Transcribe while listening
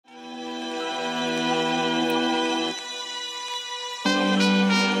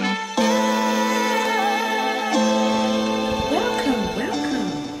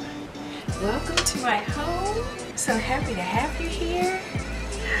So happy to have you here.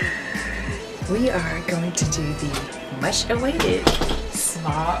 We are going to do the much awaited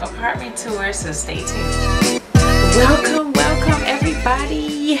small apartment tour, so stay tuned. Welcome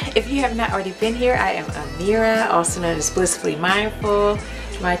everybody. If you have not already been here, I am Amira, also known as Blissfully Mindful.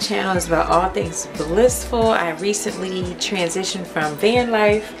 My channel is about all things blissful. I recently transitioned from van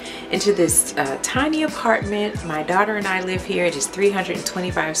life into this tiny apartment. My daughter and I live here. It is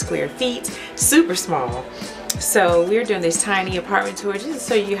 325 square feet, super small. So we're doing this tiny apartment tour just to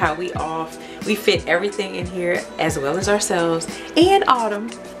show you how we fit everything in here, as well as ourselves and Autumn.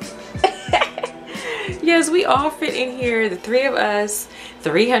 Yes, we all fit in here, the three of us,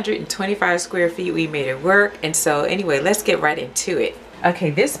 325 square feet. We made it work. And so anyway, let's get right into it.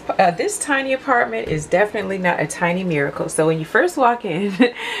 Okay, this tiny apartment is definitely not a tiny miracle. So when you first walk in,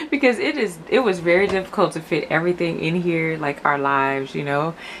 because it was very difficult to fit everything in here, like our lives, you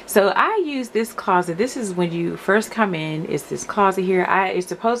know. So I use this closet. This is when you first come in. It's this closet here. It's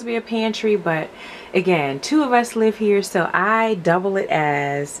supposed to be a pantry, but again, two of us live here, so I double it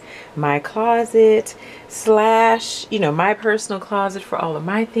as my closet slash, you know, my personal closet for all of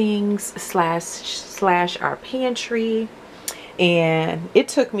my things slash our pantry. And it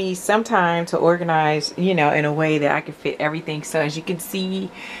took me some time to organize, you know, in a way that I could fit everything. So as you can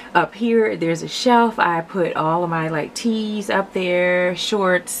see up here, there's a shelf. I put all of my like tees up there,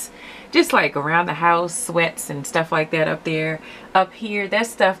 shorts, just like around the house, sweats and stuff like that up there. Up here,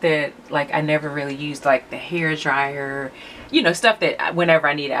 that's stuff that like I never really used, like the hair dryer, you know, stuff that whenever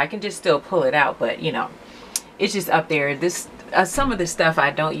I need it, I can just still pull it out. But you know, it's just up there. This some of the stuff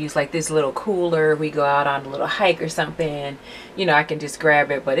I don't use, like this little cooler. We go out on a little hike or something, you know, I can just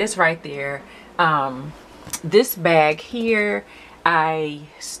grab it, but it's right there. This bag here, I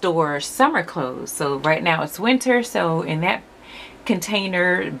store summer clothes. So right now it's winter, so in that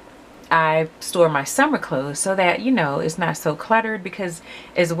container I store my summer clothes so that, you know, it's not so cluttered, because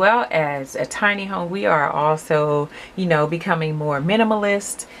as well as a tiny home, we are also, you know, becoming more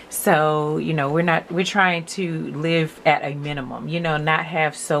minimalist. So, you know, we're trying to live at a minimum, you know, not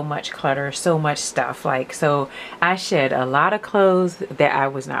have so much clutter, so much stuff. Like, so I shed a lot of clothes that I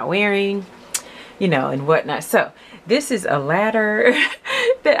was not wearing, you know, and whatnot. So this is a ladder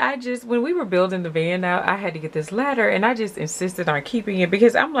that when we were building the van out, I had to get this ladder, and I just insisted on keeping it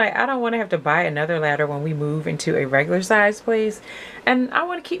because I'm like, I don't want to have to buy another ladder when we move into a regular size place, and I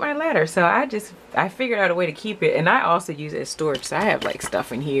want to keep my ladder. So I figured out a way to keep it, and I also use it as storage. So I have like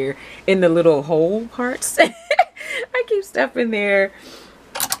stuff in here in the little hole parts. I keep stuff in there.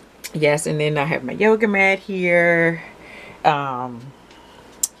 Yes, and then I have my yoga mat here.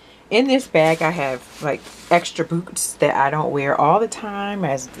 In this bag, I have like extra boots that I don't wear all the time,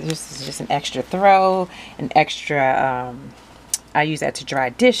 as this is just an extra throw, an extra, I use that to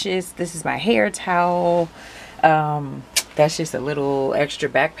dry dishes. This is my hair towel. That's just a little extra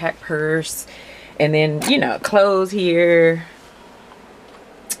backpack purse. And then, you know, clothes here.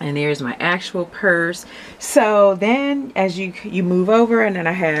 And there's my actual purse. So then as you move over, and then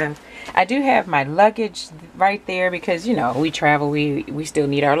I do have my luggage right there, because, you know, we travel, we still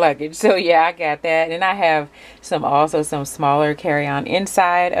need our luggage. So yeah, I got that. And I have also some smaller carry-on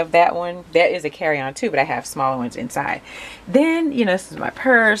inside of that one. That is a carry-on too, but I have smaller ones inside. Then, you know, this is my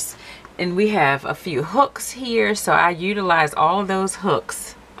purse, and we have a few hooks here. So I utilize all of those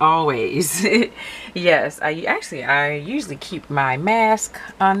hooks always. Yes, I usually keep my mask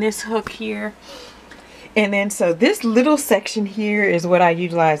on this hook here. And then so this little section here is what I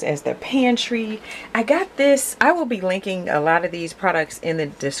utilize as the pantry. I got this. I will be linking a lot of these products in the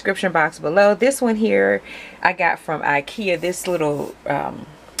description box below. This one here I got from Ikea, this little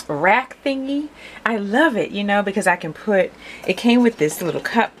rack thingy. I love it, you know, because I can it came with this little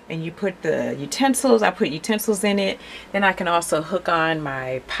cup, and you put the utensils. I put utensils in it. Then I can also hook on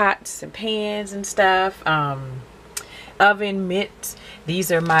my pots and pans and stuff. Oven mitts.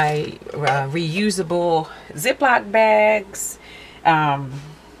 These are my reusable Ziploc bags.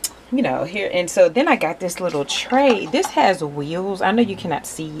 You know, here. And so then I got this little tray. This has wheels. I know you cannot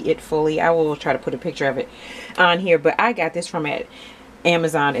see it fully. I will try to put a picture of it on here, but I got this from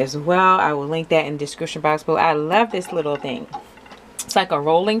Amazon as well. I will link that in the description box below. I love this little thing. It's like a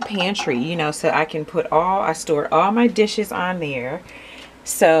rolling pantry, you know, so I can I stored all my dishes on there.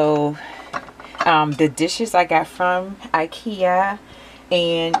 So the dishes I got from Ikea,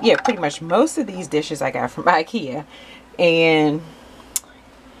 and yeah, pretty much most of these dishes I got from Ikea. And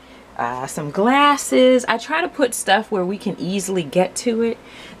some glasses. I try to put stuff where we can easily get to it.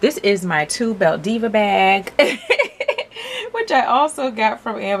 This is my 2-belt diva bag, which I also got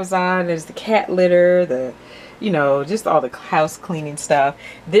from Amazon. There's the cat litter, the you know, just all the house cleaning stuff.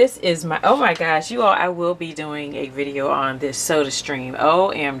 This is my, oh my gosh, you all, I will be doing a video on this soda stream.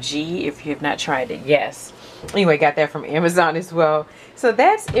 OMG, if you have not tried it. Yes. Anyway, got that from Amazon as well. So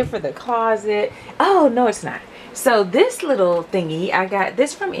that's it for the closet. Oh, no, it's not. So this little thingy, I got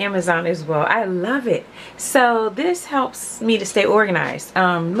this from Amazon as well. I love it. So this helps me to stay organized.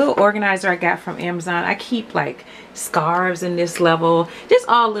 Little organizer I got from Amazon. I keep like scarves in this level, just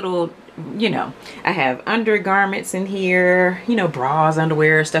all little, you know, I have undergarments in here, you know, bras,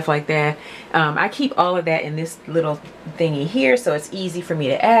 underwear, stuff like that. I keep all of that in this little thingy here, so it's easy for me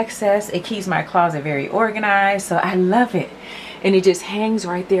to access. It keeps my closet very organized, so I love it. And it just hangs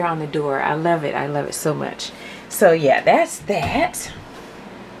right there on the door. I love it. I love it so much. So yeah, that's that.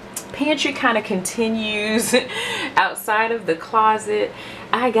 Pantry kind of continues outside of the closet.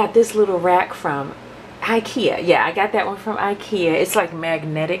 I got this little rack from Ikea. Yeah, I got that one from Ikea. It's like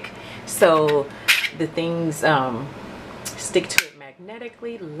magnetic, so the things stick to it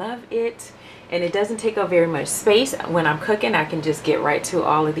magnetically. Love it. And it doesn't take up very much space. When I'm cooking, I can just get right to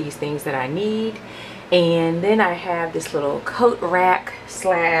all of these things that I need. And then I have this little coat rack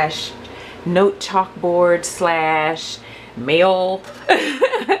slash note chalkboard slash mail.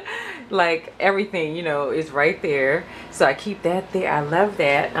 Like everything, you know, is right there. So I keep that there. I love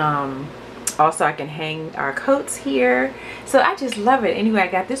that. Also, I can hang our coats here. So I just love it. Anyway, I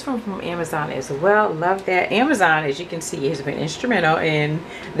got this one from Amazon as well. Love that. Amazon, as you can see, has been instrumental in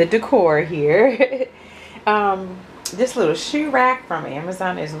the decor here. This little shoe rack from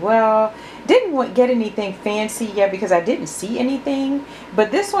Amazon as well. Didn't get anything fancy yet because I didn't see anything,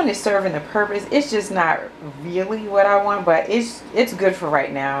 but this one is serving the purpose. It's just not really what I want, but it's good for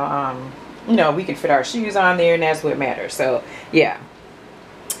right now. You know, we can fit our shoes on there, and that's what matters. So yeah.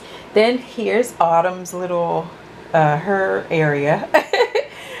 Then here's Autumn's little her area.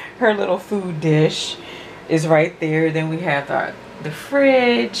 Her little food dish is right there. Then we have the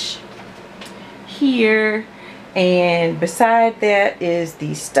fridge here. And beside that is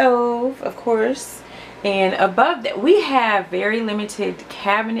the stove, of course. And above that, we have very limited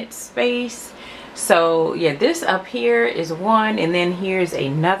cabinet space. So yeah, this up here is one, and then here's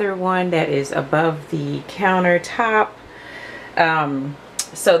another one that is above the countertop.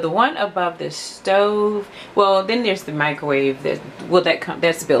 So the one above the stove, well, then there's the microwave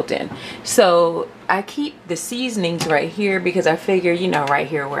that's built in. So I keep the seasonings right here because I figure, you know, right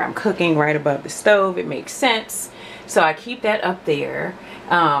here where I'm cooking, right above the stove, it makes sense. So I keep that up there.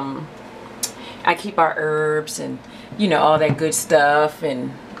 I keep our herbs and, you know, all that good stuff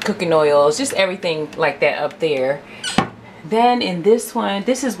and cooking oils, just everything like that up there. Then in this one,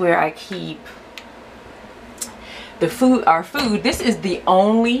 this is where I keep the food, our food. This is the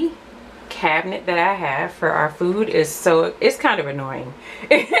only cabinet that I have for our food. So it's kind of annoying.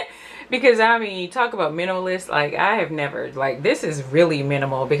 Because I mean, talk about minimalist, like I have never, like this is really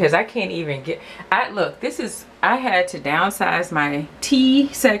minimal because I can't even get, I had to downsize my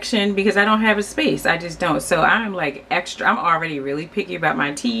tea section because I don't have a space. I just don't. So I'm like extra, I'm already really picky about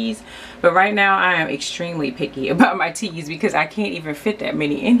my teas, but right now I am extremely picky about my teas because I can't even fit that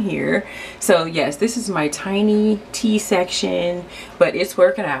many in here. So yes, this is my tiny tea section, but it's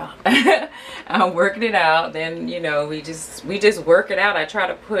working out. I'm working it out. Then, you know, we just work it out. I try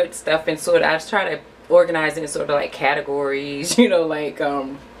to put stuff in sort of, I try to organize it in sort of like categories, you know, like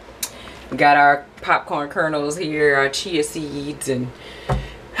we got our popcorn kernels here, our chia seeds, and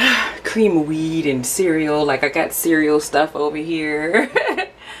cream of wheat and cereal. Like I got cereal stuff over here.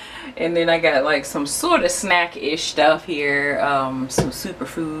 And then I got like some sort of snack-ish stuff here, some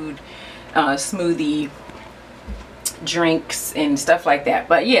superfood, smoothie drinks and stuff like that.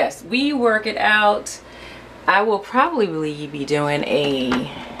 But yes, we work it out. I will probably be doing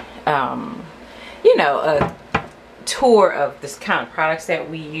a you know, a tour of this kind of products that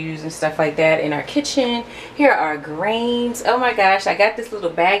we use and stuff like that in our kitchen. Here are grains. Oh my gosh, I got this little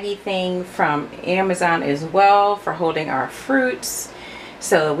baggy thing from Amazon as well for holding our fruits,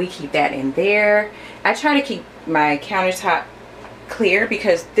 so we keep that in there. I try to keep my countertop clear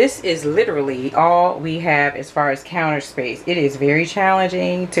because this is literally all we have as far as counter space. It is very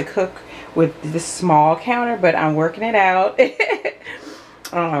challenging to cook with this small counter, but I'm working it out.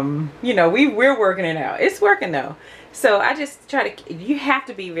 You know, we're working it out. It's working though. So I just try to, you have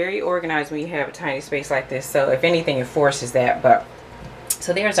to be very organized when you have a tiny space like this. So if anything, it forces that. But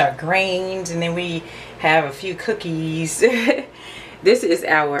so there's our grains, and then we have a few cookies. This is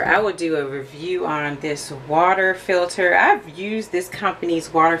I will do a review on this water filter. I've used this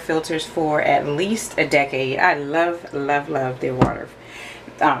company's water filters for at least a decade. I love, love, love their water.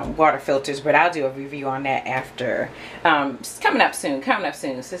 water filters, but I'll do a review on that after. It's coming up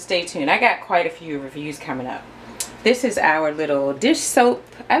soon, so stay tuned. I got quite a few reviews coming up. This is our little dish soap.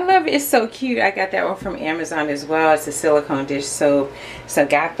 I love it. It's so cute. I got that one from Amazon as well. It's a silicone dish soap. So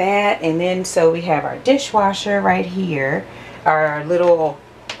got that. And then so we have our dishwasher right here. Our little,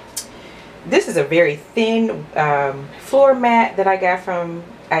 this is a very thin floor mat that I got from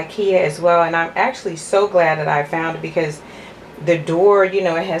Ikea as well. And I'm actually so glad that I found it, because the door, you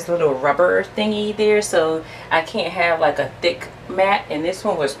know, it has a little rubber thingy there, so I can't have like a thick mat, and this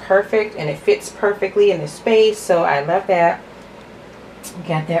one was perfect and it fits perfectly in the space, so I love that.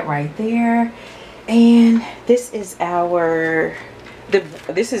 Got that right there. And this is our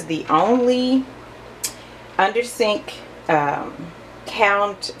this is the only under sink cabinet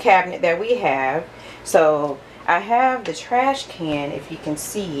that we have. So I have the trash can, if you can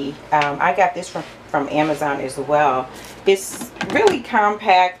see. I got this from Amazon as well. It's really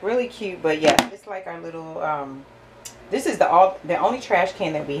compact, really cute, but yeah, it's like our little this is the only trash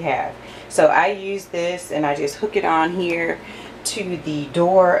can that we have. So I use this and I just hook it on here to the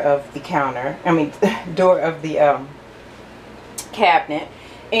door of the counter, door of the cabinet,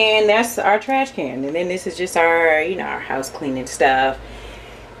 and that's our trash can. And then this is just our, you know, our house cleaning stuff.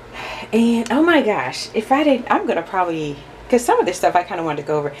 And oh my gosh, if I didn't, I'm gonna probably, because some of this stuff I kind of wanted to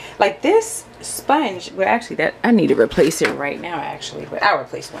go over, like this sponge. Well, actually, that I need to replace it right now, actually, but I'll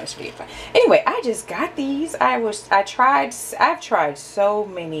replace one. It's really fun. Anyway, I just got these. I've tried so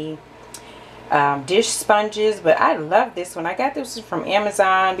many dish sponges, but I love this one. I got this from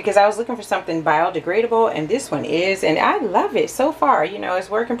Amazon because I was looking for something biodegradable, and this one is, and I love it so far. You know, it's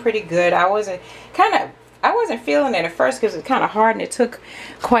working pretty good. I wasn't feeling it at first because it's kind of hard and it took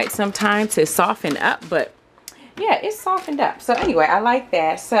quite some time to soften up, but yeah, it's softened up. So anyway, I like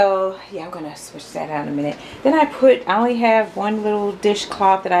that. So yeah, I'm gonna switch that out in a minute. Then I only have one little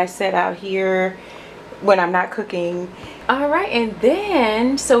dishcloth that I set out here when I'm not cooking. All right, and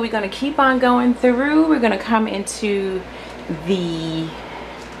then so we're gonna keep on going through. We're gonna come into the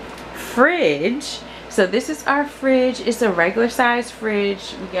fridge. So this is our fridge. It's a regular size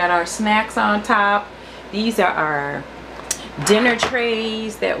fridge. We got our snacks on top. These are our dinner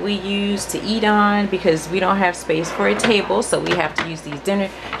trays that we use to eat on because we don't have space for a table, so we have to use these dinner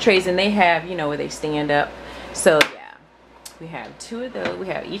trays, and they have, you know, where they stand up. So yeah, we have two of those.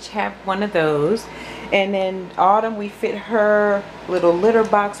 Each have one of those. And then Autumn, we fit her little litter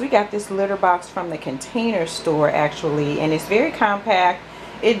box. We got this litter box from the Container Store actually, and it's very compact.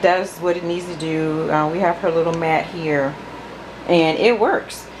 It does what it needs to do. We have her little mat here, and it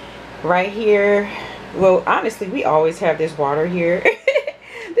works right here. Well, honestly, we always have this water here.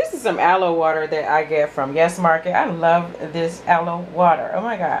 This is some aloe water that I get from Yes Market. I love this aloe water. Oh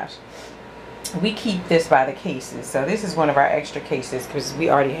my gosh. We keep this by the cases. So this is one of our extra cases because we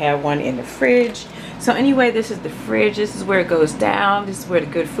already have one in the fridge. So anyway, this is the fridge. This is where it goes down. This is where the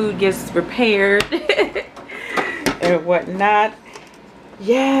good food gets prepared and whatnot.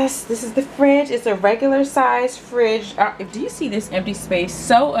 Yes, this is the fridge. It's a regular size fridge. Do you see this empty space?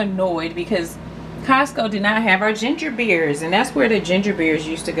 So annoyed because Costco did not have our ginger beers, and that's where the ginger beers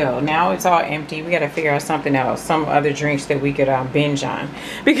used to go. Now it's all empty. We got to figure out something else, some other drinks that we could binge on,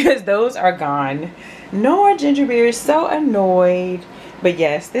 because those are gone. No more ginger beers. So annoyed. But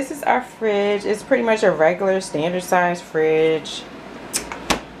yes, this is our fridge. It's pretty much a regular standard size fridge,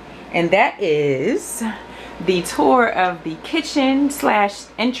 and that is the tour of the kitchen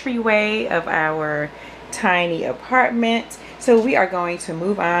 / entryway of our tiny apartment. So we are going to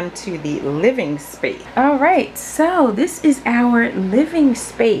move on to the living space. All right, so this is our living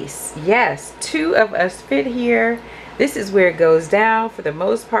space. Yes, two of us fit here. This is where it goes down for the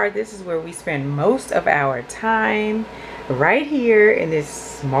most part. This is where we spend most of our time, right here in this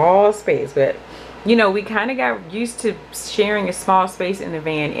small space. But you know, we kind of got used to sharing a small space in the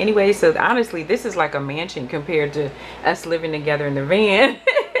van anyway. So honestly, this is like a mansion compared to us living together in the van.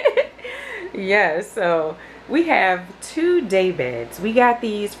 Yeah, so we have 2 day beds. We got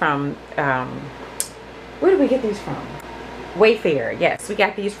these from, where did we get these from? Wayfair. Yes, we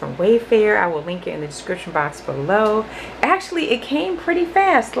got these from Wayfair. I will link it in the description box below. Actually, it came pretty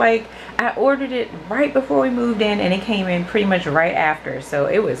fast. Like, I ordered it right before we moved in, and it came in pretty much right after. So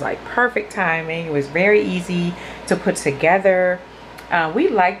it was like perfect timing. It was very easy to put together. We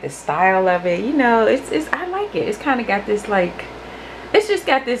like the style of it. You know, I like it. It's kind of got this like, it's just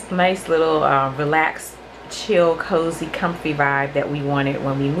got this nice little relaxed, chill, cozy, comfy vibe that we wanted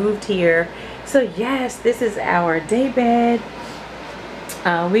when we moved here. So yes, this is our day bed.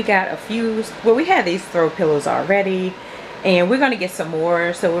 We got a few, well, we had these throw pillows already, and we're going to get some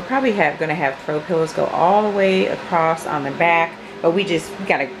more. So we're probably going to have throw pillows go all the way across on the back. but we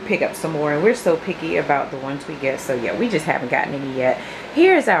gotta pick up some more, and we're so picky about the ones we get. So yeah, we just haven't gotten any yet.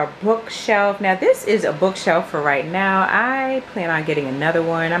 Here's our bookshelf. Now this is a bookshelf for right now. I plan on getting another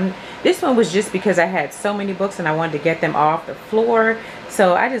one. This one was just because I had so many books and I wanted to get them off the floor.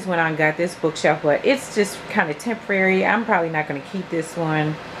 So I just went on and got this bookshelf, but it's just kind of temporary. I'm probably not going to keep this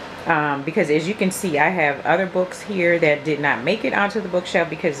one because as you can see, I have other books here that did not make it onto the bookshelf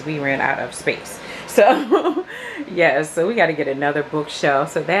because we ran out of space. So yeah, so we got to get another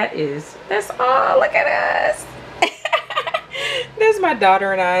bookshelf. So that's all. Look at us. That's my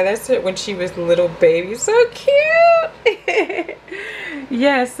daughter and I. That's it when she was a little baby. So cute.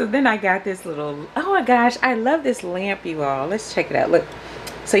 Yes, so then I got this little, oh my gosh, I love this lamp, you all. Let's check it out. Look,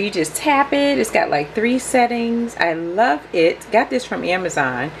 so you just tap it. It's got like 3 settings. I love it. Got this from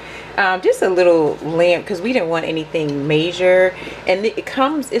Amazon. Just a little lamp because we didn't want anything major. And it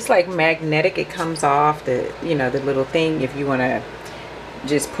comes, it's like magnetic. It comes off the, you know, the little thing if you want to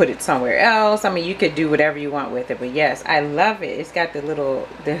just put it somewhere else. I mean, you could do whatever you want with it, but yes, I love it. It's got the little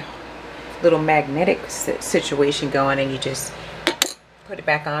magnetic situation going, and you just put it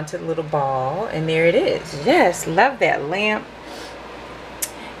back onto the little ball, and there it is. Yes, love that lamp.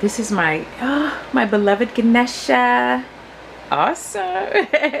 This is my my beloved Ganesha. Awesome.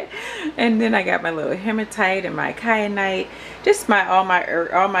 And then I got my little hematite and my kyanite, just all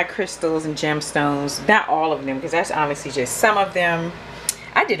my crystals and gemstones. Not all of them, because that's honestly just some of them.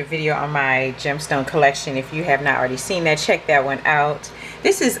 I did a video on my gemstone collection. If you have not already seen that, check that one out.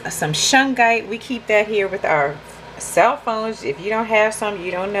 This is some shungite. We keep that here with our cell phones. If you don't have some,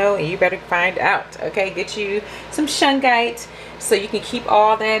 you don't know, and you better find out. Okay, get you some shungite so you can keep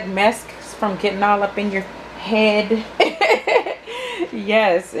all that mess from getting all up in your head.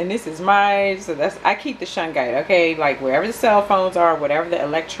 Yes, and this is mine. So I keep the shungite. Okay, like wherever the cell phones are, whatever the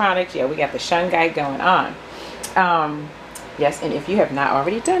electronics, yeah, we got the shungite going on. Yes, and if you have not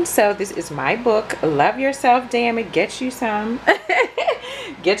already done so, this is my book, Love Yourself, Damn It. Get you some.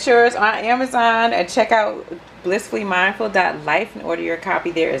 Get yours on Amazon and check out blissfullymindful.life and order your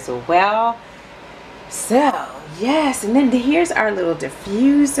copy there as well. So, yes, and then here's our little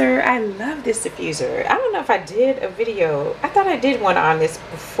diffuser. I love this diffuser. I don't know if I did a video. I thought I did one on this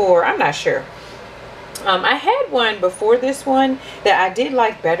before. I'm not sure. I had one before this one that I did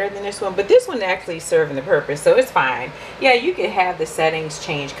like better than this one, but this one actually serving the purpose, so it's fine. Yeah, you can have the settings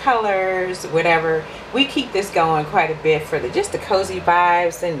change colors, whatever. We keep this going quite a bit for just the cozy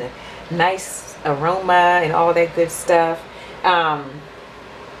vibes and the nice aroma and all that good stuff.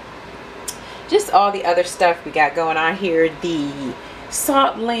 Just all the other stuff we got going on here. The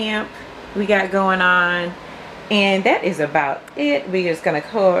salt lamp we got going on. And that is about it. We're just going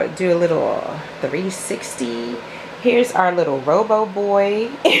to do a little 360. Here's our little Robo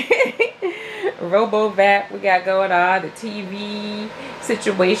Boy. Robo Vac we got going on. The TV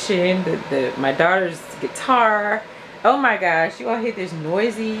situation. My daughter's guitar. Oh my gosh. You all hear this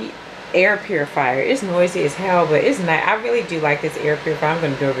noisy air purifier. It's noisy as hell, but it's nice. I really do like this air purifier. I'm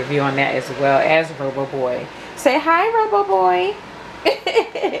going to do a review on that as well as Robo Boy. Say hi, Robo Boy.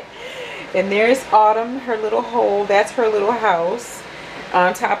 And there's Autumn, her little hole. That's her little house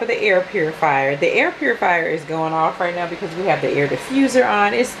on top of the air purifier. The air purifier is going off right now because we have the air diffuser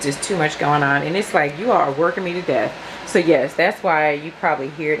on. It's just too much going on, and it's like you are working me to death. So yes, that's why you probably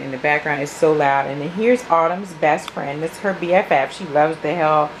hear it in the background. It's so loud. And then here's Autumn's best friend. That's her BFF. She loves the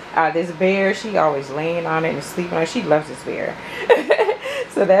hell out of this bear. She always laying on it and sleeping on it. She loves this bear.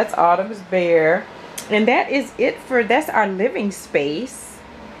 So that's Autumn's bear. And that is it for, that's our living space.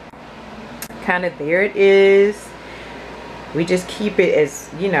 Kind of there it is. We just keep it as,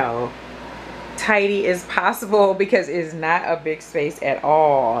 you know, tidy as possible because it's not a big space at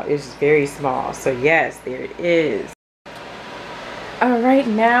all. It's very small. So yes, there it is. All right,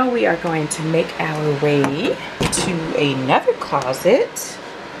 now we are going to make our way to another closet.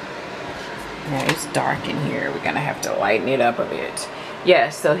 Now it's dark in here. We're gonna have to lighten it up a bit.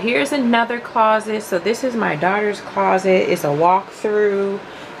 Yes, so here's another closet. So this is my daughter's closet. It's a walk-through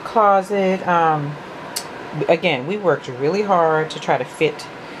closet. Again, we worked really hard to try to fit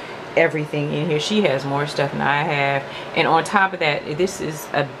everything in here. She has more stuff than I have, and on top of that, this is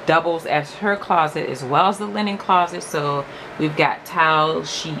a doubles as her closet as well as the linen closet. So we've got towels,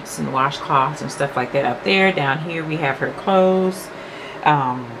 sheets, and washcloths and stuff like that up there. Down here we have her clothes.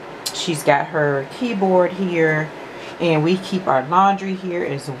 She's got her keyboard here, and we keep our laundry here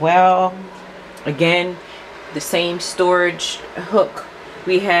as well. Again, the same storage hook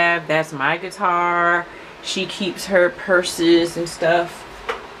we have. That's my guitar. She keeps her purses and stuff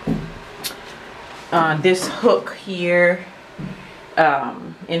on this hook here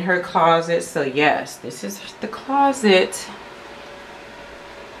in her closet. So yes, this is the closet.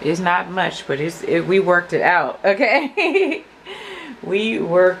 It's not much, but we worked it out, okay? We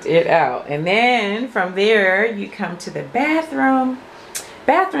worked it out. And then from there, you come to the bathroom.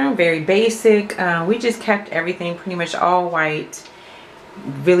 Bathroom, very basic. We just kept everything pretty much all white.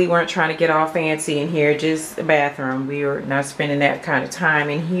 Really weren't trying to get all fancy in here, just a bathroom. We were not spending that kind of time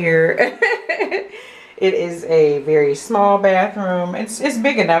in here. It is a very small bathroom. It's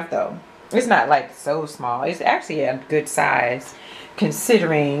big enough though. It's not like so small. It's actually a good size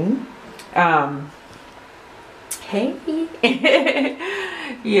considering. Hey.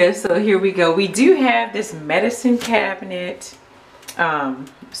 Yeah, so here we go. We do have this medicine cabinet.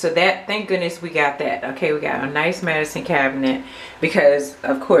 So that, thank goodness we got that. Okay, we got a nice medicine cabinet because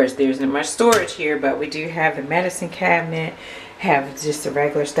of course there's not much storage here, but we do have the medicine cabinet, have just the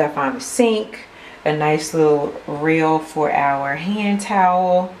regular stuff on the sink, a nice little reel for our hand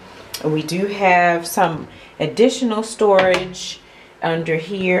towel. We do have some additional storage under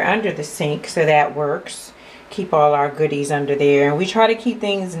here, under the sink, so that works. Keep all our goodies under there, and we try to keep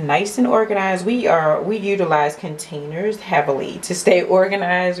things nice and organized. We utilize containers heavily to stay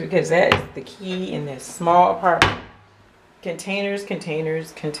organized because that is the key in this small apartment. Containers,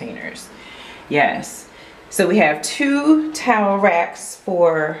 containers, containers. Yes. So we have 2 towel racks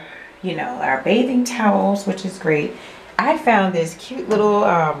for, you know, our bathing towels, which is great. I found this cute little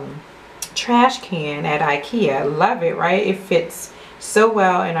trash can at Ikea. Love it, right? It fits so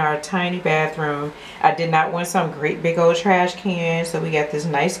well in our tiny bathroom. I did not want some great big old trash can, so we got this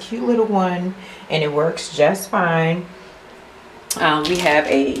nice cute little one, and it works just fine. We have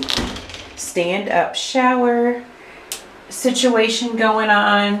a stand-up shower situation going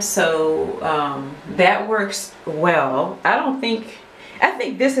on, so that works well. I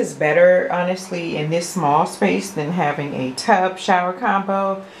think this is better, honestly, in this small space than having a tub shower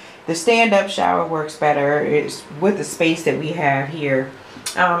combo. The stand-up shower works better. It's with the space that we have here.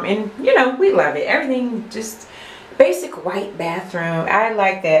 And, you know, we love it. Everything just basic white bathroom. I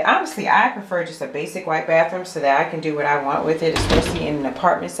like that. Honestly, I prefer just a basic white bathroom so that I can do what I want with it, especially in an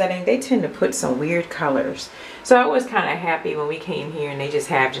apartment setting. They tend to put some weird colors. So I was kind of happy when we came here and they just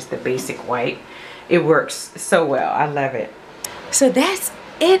have just the basic white. It works so well. I love it. So that's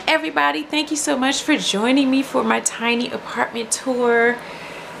it, everybody. Thank you so much for joining me for my tiny apartment tour.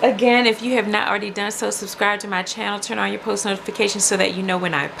 Again, if you have not already done so, subscribe to my channel, turn on your post notifications so that you know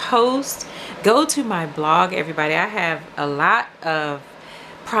when I post. Go to my blog, everybody. I have a lot of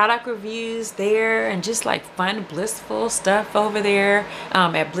product reviews there and just like fun, blissful stuff over there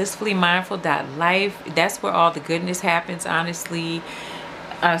at blissfullymindful.life. That's where all the goodness happens, honestly,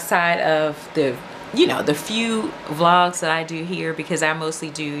 outside of the, you know, the few vlogs that I do here, because I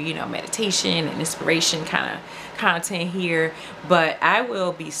mostly do, you know, meditation and inspiration kind of content here. But I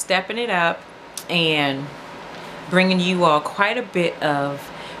will be stepping it up and bringing you all quite a bit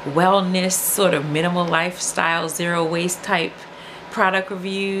of wellness, sort of minimal lifestyle, zero waste type product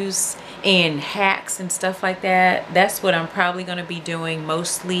reviews and hacks and stuff like that. That's what I'm probably going to be doing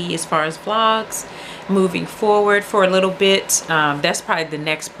mostly as far as vlogs moving forward for a little bit. That's probably the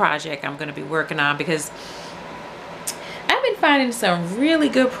next project I'm going to be working on, because I've been finding some really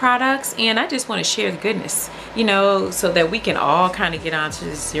good products and I just want to share the goodness, you know, so that we can all kind of get onto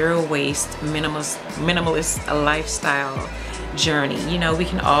this zero waste minimalist lifestyle journey. You know, we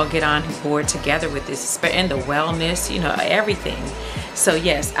can all get on board together with this, and the wellness, you know, everything. So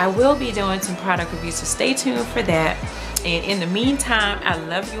yes, I will be doing some product reviews, so stay tuned for that. And in the meantime, I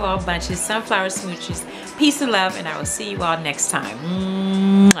love you all bunches. Sunflower smooches, peace and love, and I will see you all next time.